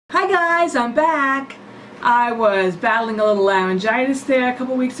Hi guys, I'm back. I was battling a little laryngitis there a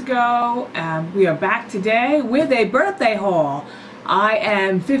couple weeks ago. We are back today with a birthday haul. I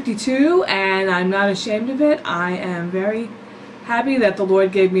am 52 and I'm not ashamed of it. I am very happy that the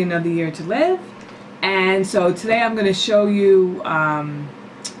Lord gave me another year to live. And so today I'm going to show you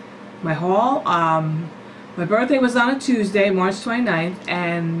my haul. My birthday was on a Tuesday, March 29th,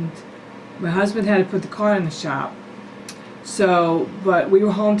 and my husband had to put the car in the shop. So, but we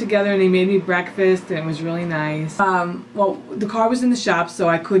were home together and he made me breakfast and it was really nice. Well, the car was in the shop, so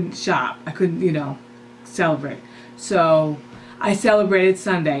I couldn't shop. I couldn't, celebrate. So I celebrated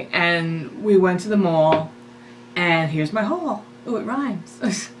Sunday and we went to the mall, and here's my haul. Oh, it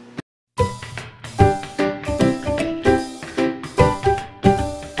rhymes.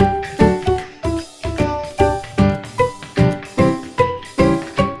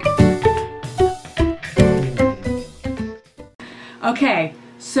 Okay,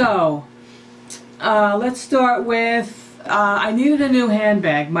 so let's start with, I needed a new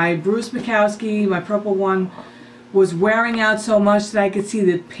handbag. My Bruce Makowski, my purple one, was wearing out so much that I could see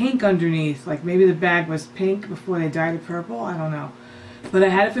the pink underneath. Like maybe the bag was pink before they dyed it purple, I don't know. But I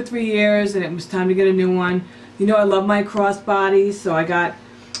had it for 3 years and it was time to get a new one. You know I love my crossbodies, so I got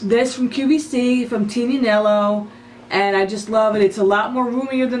this from QVC, from Tignanello, and I just love it. It's a lot more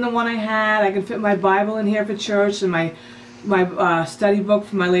roomier than the one I had. I can fit my Bible in here for church and my study book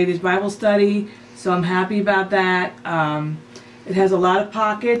for my ladies' Bible study, so I'm happy about that. It has a lot of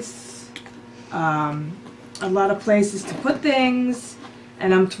pockets, a lot of places to put things,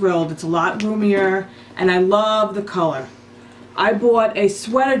 and I'm thrilled. It's a lot roomier, and I love the color. I bought a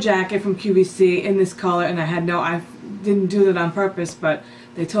sweater jacket from QVC in this color, and I didn't do that on purpose, but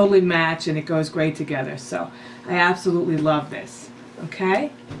they totally match, and it goes great together. So I absolutely love this.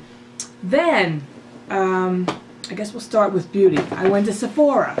 Okay, then I guess we'll start with beauty. I went to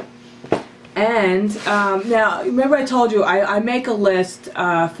Sephora, and now remember I told you I make a list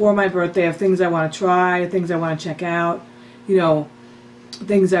for my birthday of things I want to try, things I want to check out,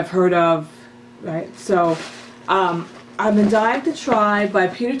 things I've heard of, right? So I've been dying to try by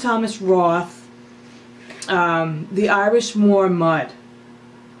Peter Thomas Roth, the Irish Moor Mud.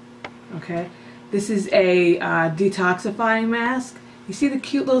 Okay, this is a detoxifying mask. You see the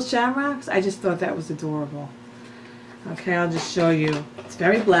cute little shamrocks? I just thought that was adorable. Okay, I'll just show you. It's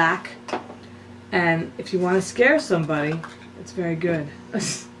very black, and if you want to scare somebody, it's very good.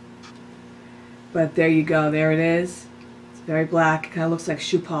 But there you go, there it is. It's very black, it kind of looks like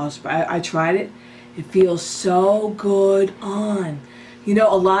shoe polish, but I tried it. It feels so good on. You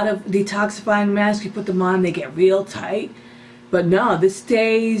know, a lot of detoxifying masks, you put them on, they get real tight. But no, this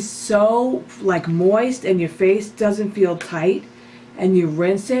stays so like moist, and your face doesn't feel tight, and you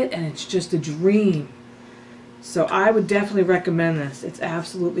rinse it, and it's just a dream. So I would definitely recommend this. It's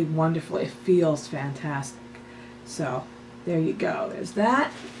absolutely wonderful. It feels fantastic. So there you go. There's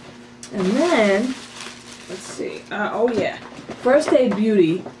that. And then, let's see. Oh yeah. First Aid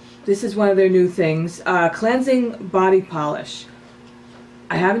Beauty. This is one of their new things. Cleansing Body Polish.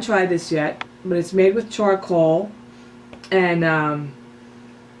 I haven't tried this yet, but it's made with charcoal. And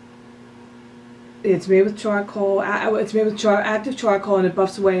it's made with charcoal. It's made with active charcoal, and it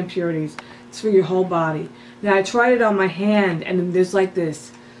buffs away impurities. It's for your whole body. Now I tried it on my hand, and there's like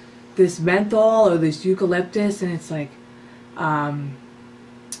this menthol or this eucalyptus, and it's like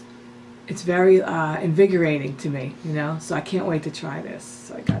it's very invigorating to me, So I can't wait to try this.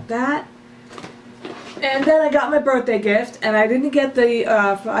 So I got that, and then I got my birthday gift, and I didn't get the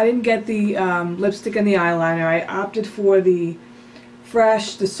lipstick and the eyeliner. I opted for the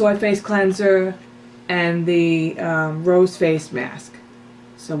Fresh, the Soy Face Cleanser, and the Rose Face Mask.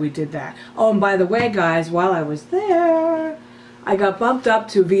 So we did that. Oh, and by the way, guys, while I was there, I got bumped up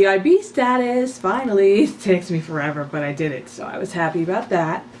to VIB status, finally. It takes me forever, but I did it, so I was happy about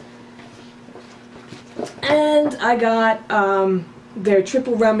that. And I got their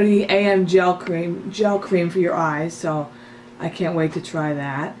Triple Remedy AM gel cream for your eyes, so I can't wait to try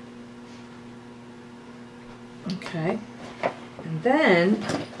that. Okay. And then,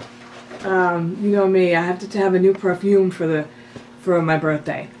 you know me, I have to have a new perfume for my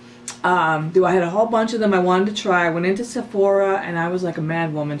birthday. I had a whole bunch of them I wanted to try. I went into Sephora and I was like a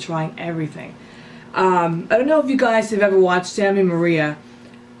mad woman trying everything. I don't know if you guys have ever watched Sammy Maria,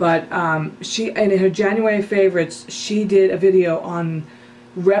 but she, in her January favorites, she did a video on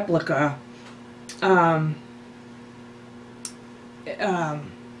Replica by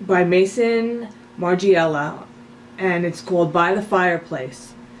Mason Margiela, and it's called By the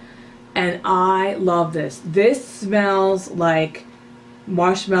Fireplace. And I love this. This smells like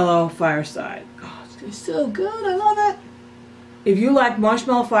Marshmallow Fireside. Oh, it's so good. I love it. If you like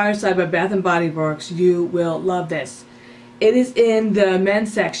Marshmallow Fireside by Bath and Body Works, you will love this. It is in the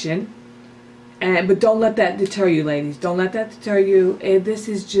men's section, but don't let that deter you, ladies. Don't let that deter you. This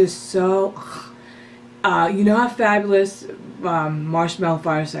is just so... you know how fabulous Marshmallow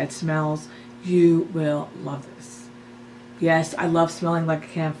Fireside smells. You will love this. Yes, I love smelling like a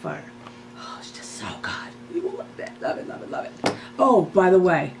campfire. Oh, it's just so good. You will love it. Love it, love it, love it. Oh, by the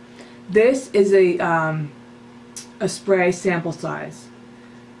way, this is a spray sample size.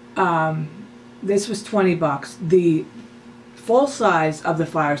 This was $20. The full size of the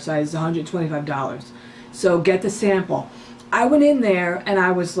Fireside is $125. So get the sample. I went in there and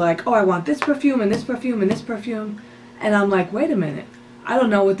I was like, oh, I want this perfume and this perfume and this perfume. And I'm like, wait a minute. I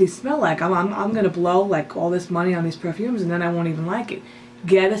don't know what these smell like. I'm going to blow like all this money on these perfumes and then I won't even like it.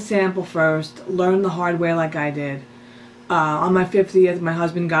 Get a sample first. Learn the hard way like I did. On my 50th, my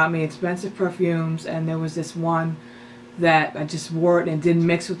husband got me expensive perfumes, and there was this one that I just wore it and it didn't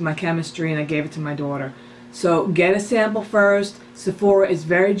mix with my chemistry, and I gave it to my daughter. So get a sample first. Sephora is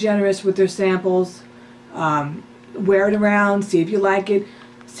very generous with their samples. Wear it around, see if you like it,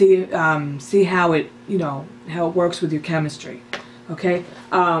 see how it, you know, how it works with your chemistry. Okay.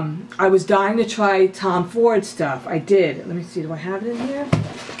 I was dying to try Tom Ford stuff. I did. Let me see. Do I have it in here?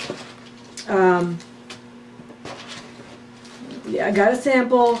 Yeah, I got a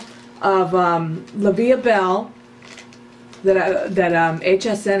sample of La Vie Belle that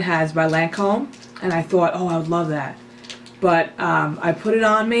HSN has by Lancome, and I thought, oh, I would love that. But I put it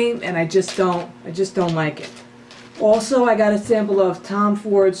on me, and I just don't like it. Also, I got a sample of Tom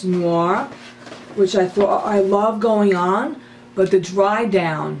Ford's Noir, which I thought I love going on, but the dry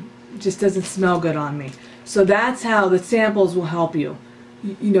down just doesn't smell good on me. So that's how the samples will help you.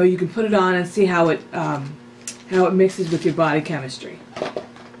 You know, you can put it on and see how it mixes with your body chemistry.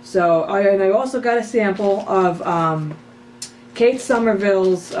 So, and I also got a sample of Kate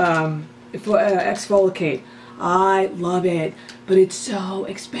Somerville's Exfoliate. I love it, but it's so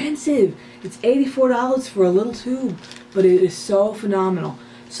expensive. It's $84 for a little tube, but it is so phenomenal.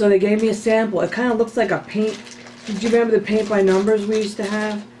 So they gave me a sample. It kind of looks like a paint. Did you remember the paint by numbers we used to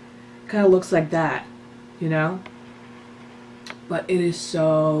have? Kind of looks like that, you know? But it is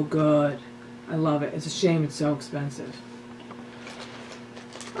so good. I love it. It's a shame it's so expensive.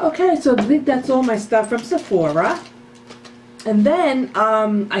 Okay, so I think that's all my stuff from Sephora. And then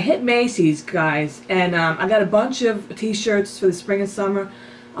I hit Macy's, guys, and I got a bunch of t-shirts for the spring and summer.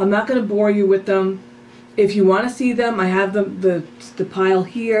 I'm not going to bore you with them. If you want to see them, I have the pile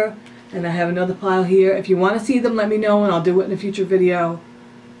here, and I have another pile here. If you want to see them, let me know, and I'll do it in a future video.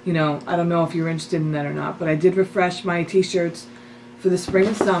 You know, I don't know if you're interested in that or not, but I did refresh my t-shirts for the spring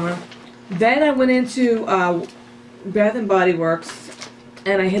and summer. Then I went into Bath and Body Works,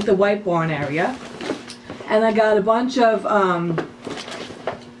 and I hit the White Barn area. And I got a bunch of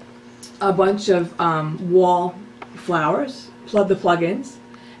wall flowers, the plugins,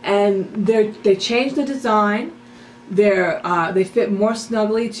 and they changed the design. They fit more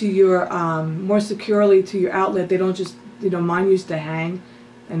snugly to your, more securely to your outlet. They don't just, you know, mine used to hang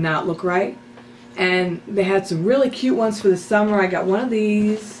and not look right. And they had some really cute ones for the summer. I got one of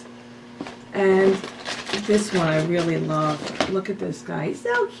these, and this one I really love. Look at this guy. He's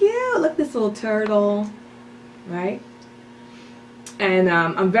so cute. Look at this little turtle. Right? And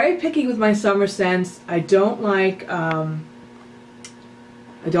I'm very picky with my summer scents. I don't like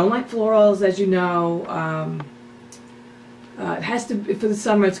florals, as you know. It has to, for the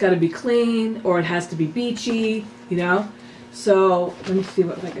summer, it's got to be clean, or it has to be beachy, you know. So let me see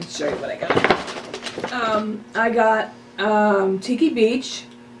if I can show you what I got. I got Tiki Beach,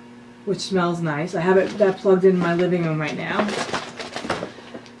 which smells nice. I have that plugged in my living room right now.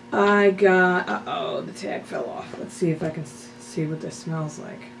 I got, uh-oh, the tag fell off. Let's see if I can see what this smells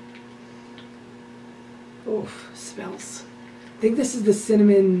like. Oof, smells. I think this is the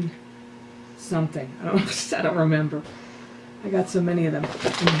cinnamon something. I don't remember. I got so many of them.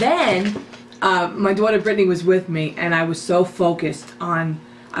 And then, my daughter Brittany was with me, and I was so focused on,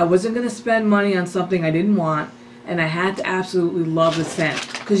 I wasn't going to spend money on something I didn't want, and I had to absolutely love the scent.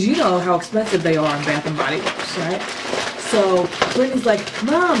 Because you know how expensive they are in Bath and Body Works, right? So Brittany's like,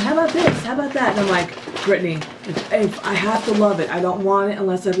 Mom, how about this? How about that? And I'm like, Brittany, if I have to love it. I don't want it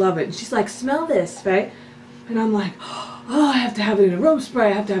unless I love it. And she's like, smell this, right? And I'm like, oh, I have to have it in a room spray.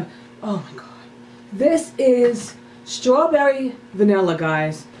 I have to have, oh my God. This is strawberry vanilla,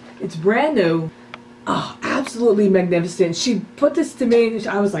 guys. It's brand new. Oh, absolutely magnificent. She put this to me, and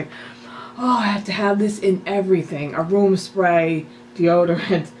I was like, oh, I have to have this in everything. A room spray,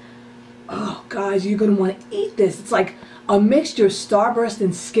 deodorant. Oh, guys, you're going to want to eat this. It's like a mixture of Starburst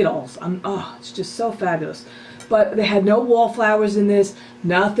and Skittles. Oh, it's just so fabulous. But they had no wallflowers in this,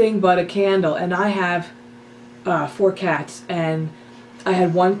 nothing but a candle. And I have 4 cats, and I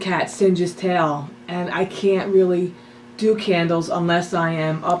had one cat singe his tail, and I can't really do candles unless I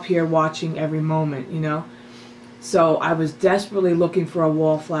am up here watching every moment, you know. So I was desperately looking for a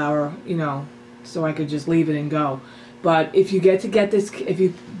wallflower, you know, so I could just leave it and go. But if you get to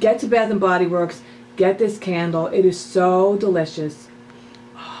Bath and Body Works, get this candle. It is so delicious.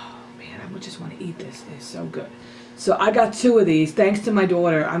 Oh man, I just want to eat this. It is so good. So I got 2 of these, thanks to my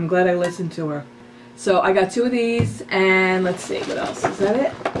daughter. I'm glad I listened to her. So I got 2 of these, and let's see, what else? Is that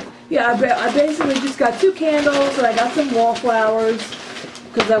it? Yeah, I basically just got 2 candles, and I got some wallflowers,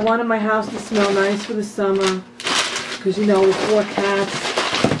 because I wanted my house to smell nice for the summer. Because, you know, with 4 cats,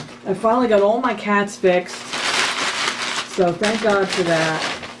 I finally got all my cats fixed. So thank God for that.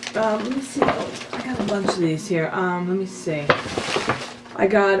 Let me see. Oh, I got a bunch of these here. Let me see. I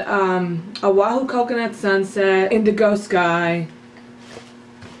got a Wahoo Coconut Sunset, Indigo Sky,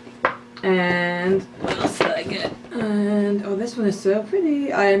 and what else did I get? And oh, this one is so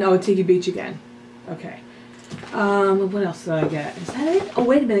pretty. And oh, Tiki Beach again. Okay. What else did I get? Is that it? Oh,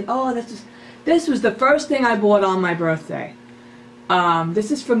 wait a minute. Oh, this was the first thing I bought on my birthday. This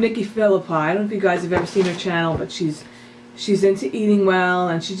is from Nikki Philippi. I don't know if you guys have ever seen her channel, but she's into eating well,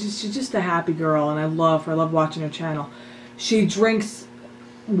 and she's just a happy girl, and I love her. I love watching her channel. She drinks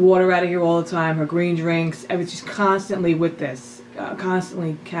water out of here all the time, her green drinks, she's constantly with this,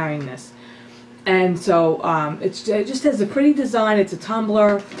 constantly carrying this. And so it just has a pretty design. It's a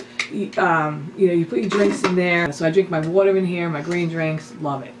tumbler. You know, you put your drinks in there. So I drink my water in here, my green drinks.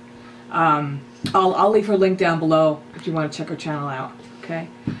 Love it. I'll leave her link down below if you want to check her channel out. Okay.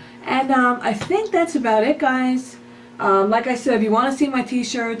 And I think that's about it, guys. Like I said, if you want to see my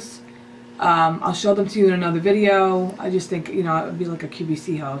t-shirts, I'll show them to you in another video. I just think, you know, it would be like a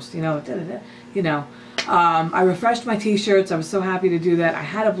QVC host, you know, you know. I refreshed my t-shirts. I was so happy to do that. I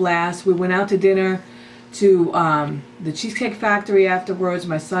had a blast. We went out to dinner to the Cheesecake Factory afterwards.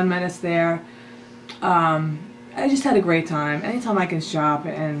 My son met us there. I just had a great time. Anytime I can shop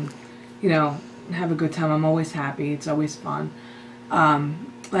and, you know, have a good time, I'm always happy. It's always fun.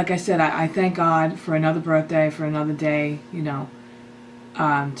 Like I said, I thank God for another birthday, for another day, you know,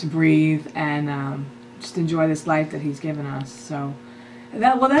 to breathe and just enjoy this life that He's given us. So,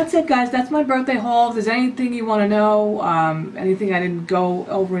 that's it, guys. That's my birthday haul. If there's anything you want to know, anything I didn't go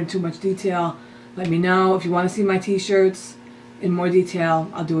over in too much detail, let me know. If you want to see my t-shirts in more detail,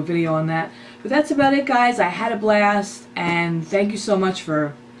 I'll do a video on that. But that's about it, guys. I had a blast, and thank you so much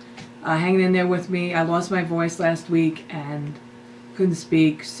for hanging in there with me. I lost my voice last week and couldn't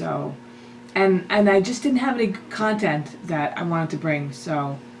speak, so and I just didn't have any content that I wanted to bring,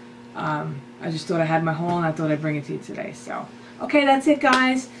 so I just thought I had my haul, and I thought I'd bring it to you today. So okay, that's it,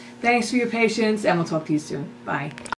 guys. Thanks for your patience, and we'll talk to you soon. Bye.